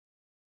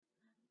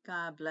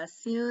God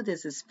bless you.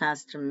 This is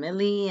Pastor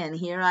Millie, and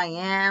here I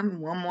am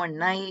one more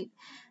night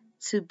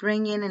to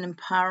bring in an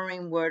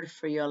empowering word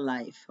for your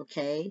life.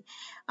 Okay,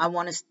 I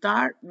want to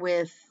start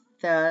with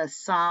the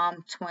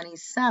Psalm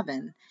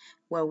 27,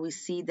 where we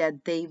see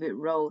that David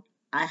wrote,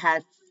 I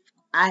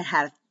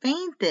had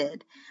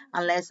fainted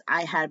unless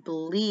I had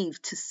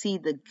believed to see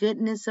the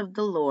goodness of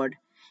the Lord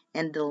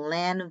and the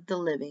land of the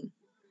living.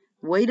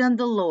 Wait on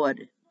the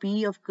Lord,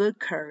 be of good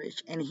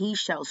courage, and he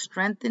shall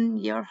strengthen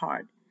your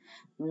heart.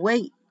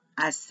 Wait,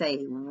 I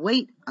say,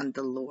 wait on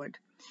the Lord.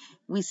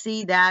 We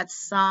see that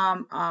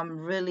Psalm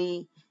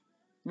really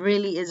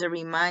is a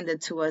reminder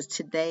to us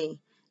today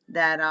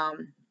that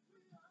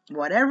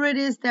whatever it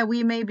is that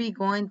we may be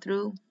going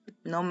through,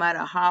 no matter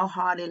how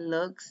hard it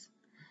looks,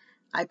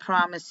 I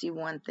promise you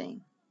one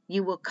thing: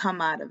 you will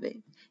come out of it.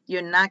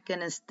 You're not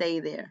going to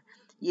stay there.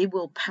 You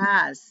will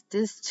pass.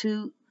 This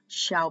too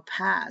shall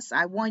pass.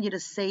 I want you to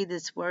say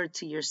this word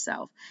to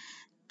yourself: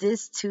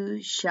 this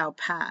too shall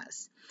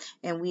pass.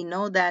 And we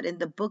know that in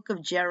the book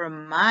of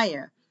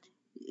Jeremiah,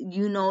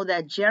 you know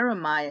that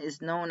Jeremiah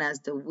is known as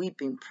the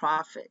weeping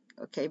prophet,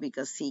 okay,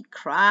 because he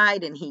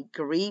cried and he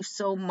grieved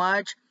so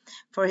much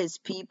for his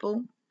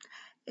people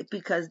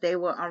because they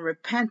were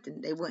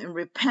unrepentant. They wouldn't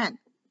repent.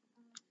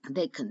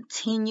 They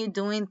continue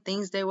doing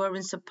things they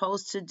weren't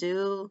supposed to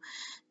do.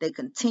 They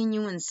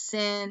continue in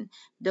sin,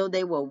 though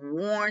they were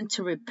warned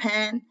to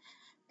repent.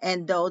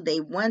 And though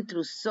they went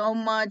through so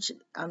much,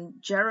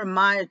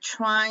 Jeremiah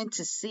trying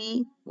to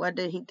see what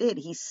he did.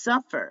 He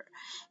suffered.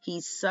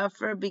 He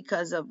suffered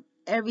because of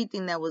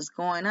everything that was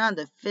going on,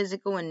 the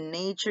physical and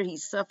nature. He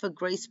suffered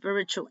great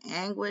spiritual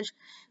anguish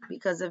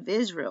because of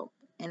Israel.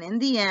 And in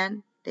the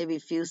end, they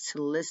refused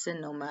to listen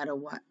no matter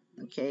what.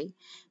 Okay?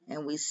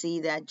 And we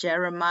see that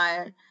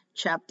Jeremiah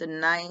chapter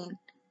 9,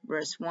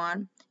 verse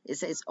 1, it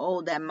says,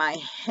 "Oh, that my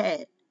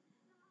head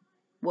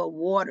were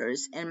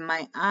waters, and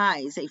my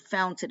eyes a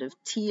fountain of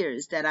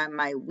tears, that I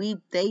might weep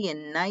day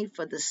and night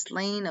for the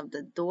slain of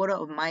the daughter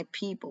of my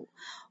people.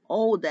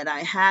 Oh, that I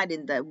had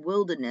in the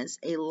wilderness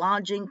a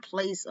lodging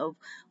place of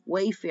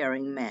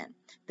wayfaring men,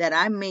 that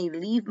I may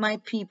leave my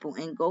people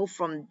and go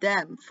from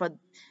them, for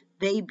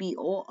they be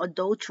all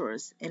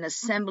adulterers, an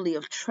assembly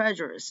of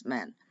treacherous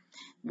men."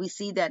 We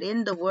see that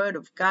in the word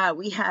of God,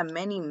 we have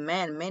many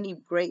men, many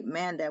great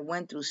men that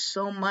went through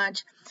so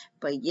much,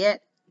 but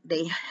yet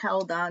they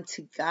held on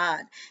to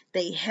God.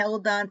 They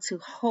held on to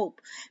hope.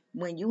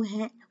 When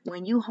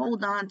you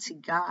hold on to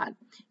God,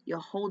 you're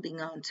holding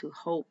on to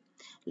hope.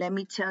 Let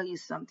me tell you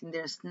something.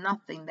 There's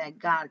nothing that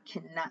God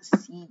cannot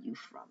see you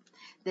from.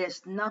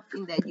 There's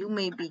nothing that you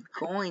may be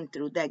going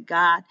through that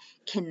God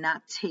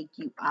cannot take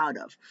you out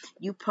of.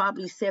 You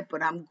probably said,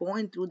 but I'm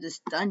going through this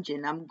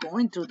dungeon. I'm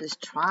going through this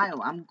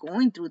trial. I'm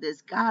going through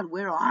this. God,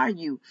 where are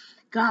you?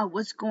 God,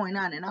 what's going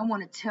on? And I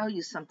want to tell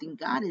you something.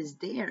 God is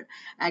there.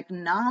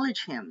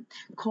 Acknowledge him.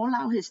 Call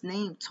out his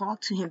name.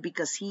 Talk to him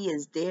because he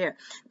is there.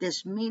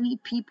 There's many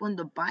people in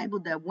the Bible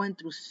that went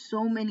through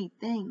so many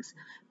things.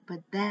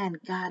 But then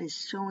God is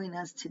showing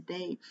us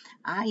today,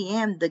 I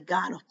am the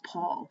God of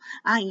Paul.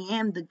 I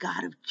am the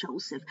God of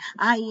Joseph.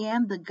 I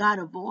am the God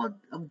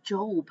of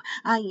Job.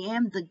 I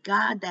am the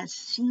God that's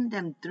seen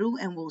them through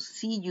and will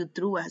see you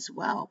through as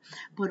well.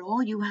 But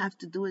all you have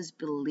to do is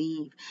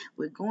believe.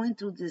 We're going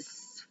through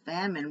this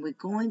famine. We're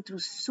going through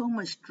so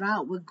much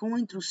drought. We're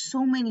going through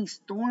so many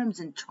storms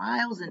and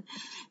trials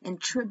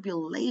and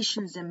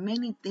tribulations and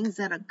many things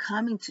that are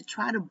coming to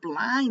try to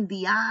blind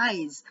the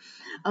eyes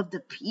of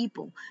the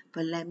people.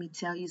 But let me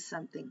tell you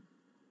something.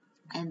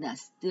 And that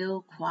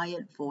still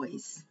quiet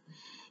voice,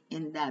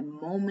 in that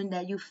moment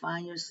that you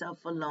find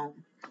yourself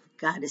alone,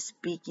 God is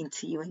speaking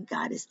to you and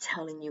God is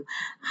telling you,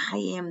 I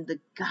am the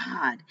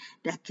God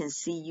that can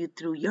see you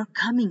through. You're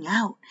coming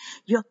out.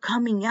 You're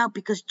coming out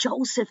because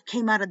Joseph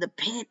came out of the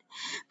pit,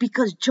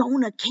 because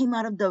Jonah came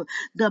out of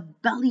the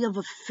belly of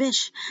a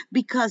fish,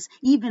 because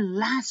even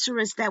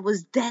Lazarus that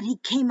was dead, he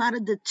came out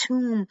of the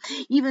tomb.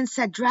 Even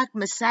Shadrach,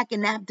 Meshach,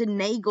 and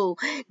Abednego,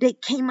 they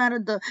came out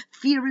of the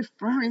fiery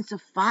furnace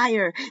of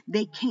fire.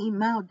 They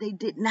came out. They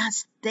did not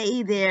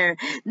stay there.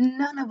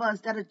 None of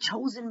us that are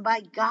chosen by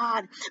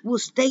God will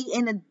stay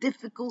in a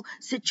difficult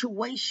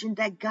situation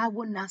that God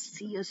will not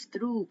see us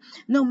through.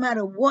 No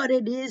matter what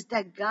it is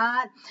that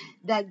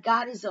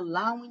God is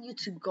allowing you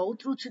to go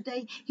through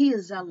today, he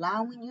is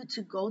allowing you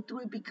to go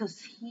through it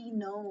because he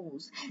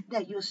knows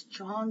that you're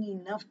strong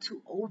enough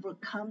to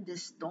overcome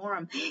this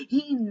storm.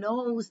 He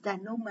knows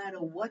that no matter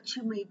what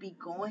you may be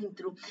going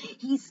through,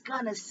 he's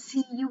gonna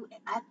see you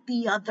at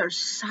the other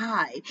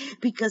side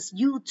because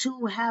you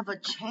too have a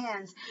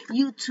chance.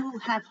 You too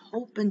have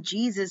hope in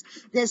Jesus.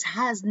 There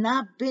has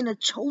not been a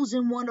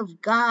chosen one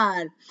of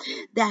God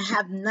that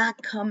have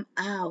not come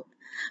out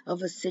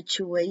of a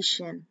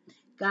situation.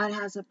 God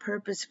has a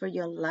purpose for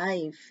your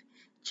life.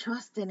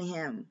 Trust in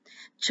him.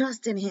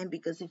 Trust in him,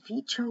 because if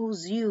he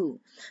chose you,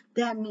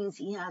 that means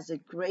he has a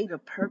greater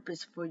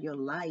purpose for your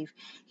life.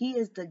 He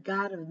is the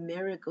God of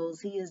miracles.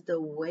 He is the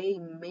way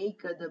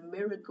maker, the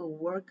miracle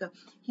worker.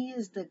 He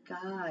is the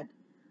God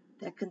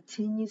that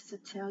continues to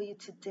tell you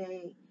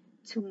today,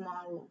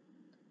 tomorrow,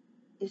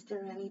 Is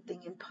there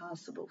anything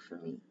impossible for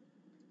me?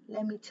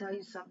 Let me tell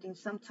you something.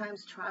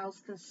 Sometimes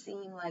trials can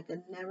seem like a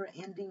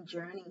never-ending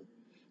journey.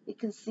 It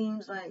can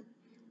seem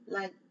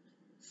like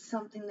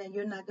something that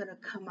you're not going to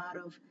come out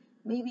of.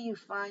 Maybe you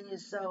find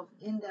yourself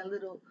in that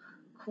little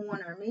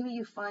corner. Maybe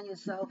you find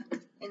yourself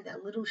in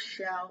that little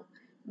shell.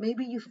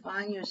 Maybe you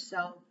find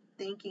yourself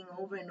thinking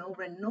over and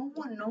over, and no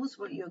one knows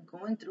what you're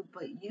going through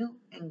but you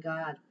and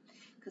God.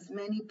 Because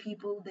many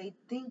people, they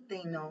think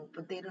they know,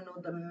 but they don't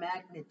know the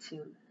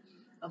magnitude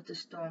of the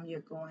storm you're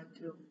going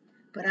through.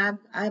 But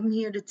I'm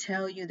here to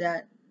tell you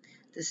that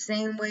the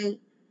same way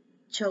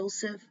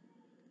Joseph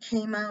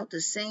came out,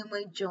 the same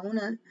way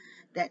Jonah,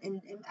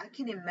 and I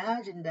can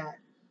imagine that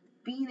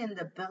being in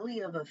the belly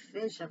of a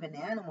fish, of an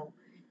animal,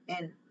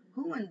 and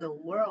who in the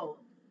world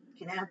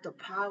can have the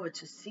power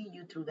to see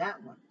you through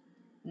that one?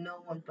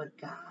 No one but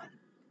God.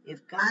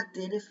 If God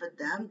did it for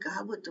them,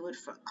 God would do it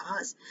for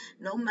us.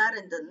 No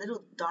matter the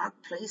little dark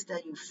place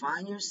that you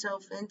find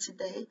yourself in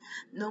today,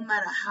 no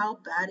matter how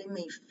bad it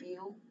may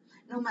feel,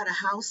 no matter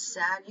how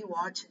sad you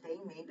are today,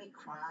 maybe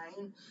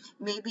crying,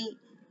 maybe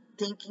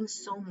thinking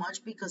so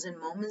much, because in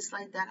moments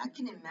like that, I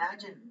can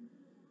imagine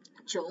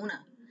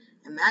Jonah.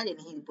 Imagine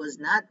he was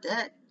not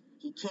dead.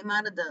 He came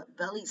out of the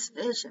belly's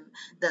fish and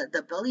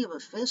the belly of a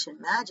fish.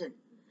 Imagine.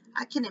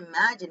 I can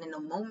imagine in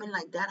a moment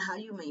like that how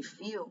you may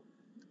feel.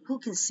 Who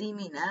can see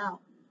me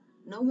now?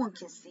 No one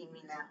can see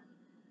me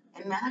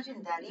now.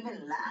 Imagine that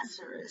even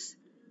Lazarus,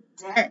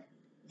 dead,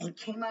 and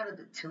came out of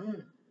the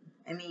tomb.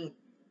 I mean,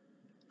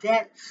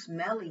 dead,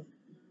 smelly,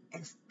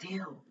 and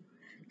still.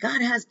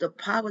 God has the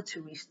power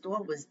to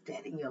restore what's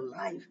dead in your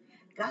life.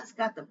 God's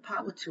got the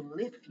power to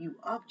lift you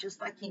up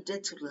just like he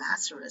did to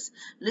Lazarus.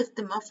 Lift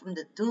him up from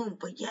the tomb.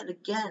 But yet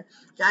again,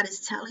 God is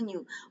telling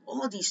you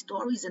all these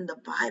stories in the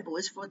Bible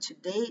is for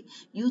today.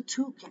 You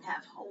too can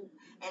have hope.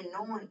 And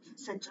knowing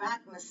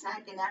Shadrach,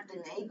 Meshach, and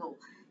Abednego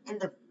in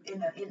the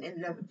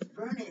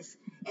furnace,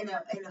 in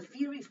a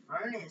fiery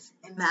furnace.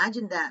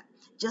 Imagine that.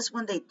 Just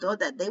when they thought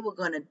that they were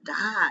gonna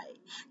die,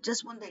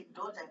 just when they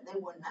thought that they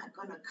were not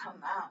gonna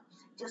come out,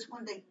 just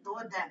when they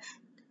thought that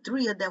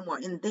three of them were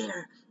in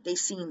there, they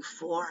seen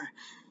four.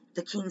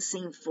 The king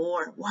seen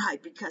four. Why?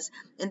 Because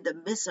in the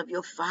midst of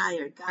your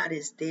fire, God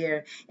is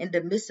there. In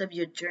the midst of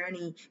your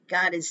journey,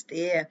 God is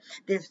there.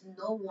 There's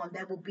no one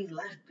that will be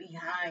left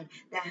behind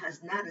that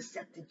has not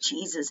accepted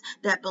Jesus,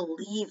 that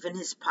believe in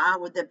his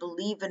power, that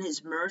believe in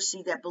his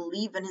mercy, that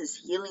believe in his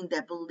healing,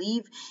 that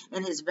believe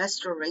in his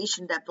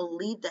restoration, that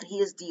believe that he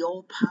is the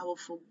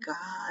all-powerful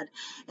God,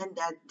 and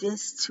that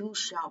this too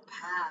shall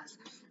pass.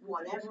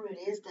 Whatever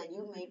it is that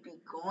you may be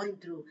going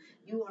through,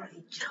 you are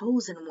a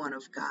chosen one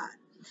of God.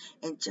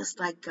 And just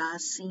like God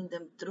seen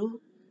them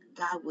through,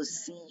 God will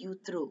see you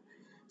through.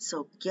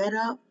 So get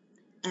up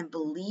and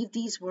believe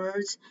these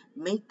words.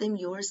 Make them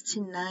yours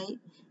tonight.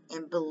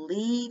 And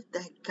believe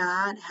that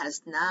God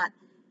has not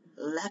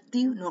left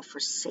you nor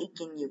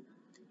forsaken you.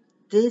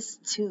 This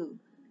too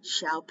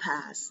shall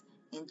pass.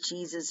 In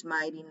Jesus'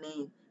 mighty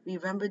name.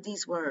 Remember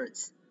these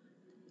words.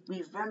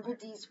 Remember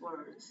these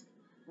words.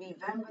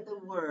 Remember the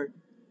word.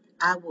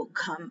 I will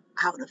come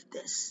out of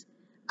this.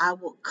 I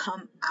will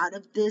come out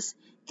of this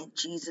in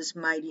Jesus'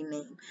 mighty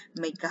name.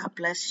 May God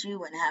bless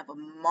you and have a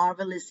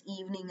marvelous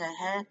evening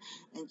ahead.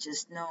 And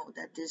just know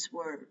that this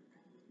word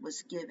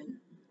was given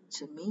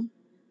to me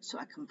so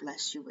I can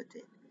bless you with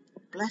it.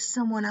 Bless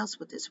someone else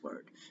with this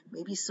word.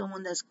 Maybe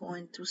someone that's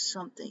going through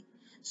something.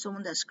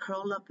 Someone that's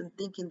curled up and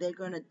thinking they're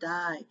going to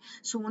die.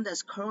 Someone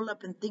that's curled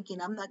up and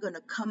thinking, I'm not going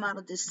to come out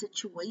of this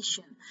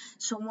situation.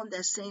 Someone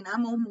that's saying,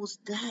 I'm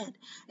almost dead.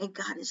 And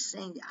God is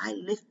saying, I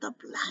lift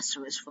up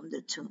Lazarus from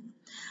the tomb.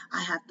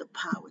 I have the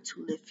power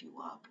to lift you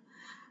up.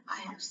 I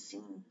have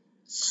seen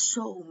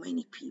so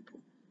many people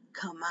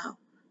come out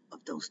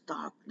of those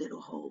dark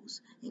little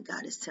holes. And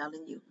God is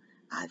telling you,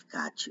 I've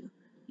got you.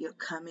 You're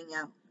coming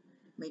out.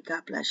 May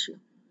God bless you.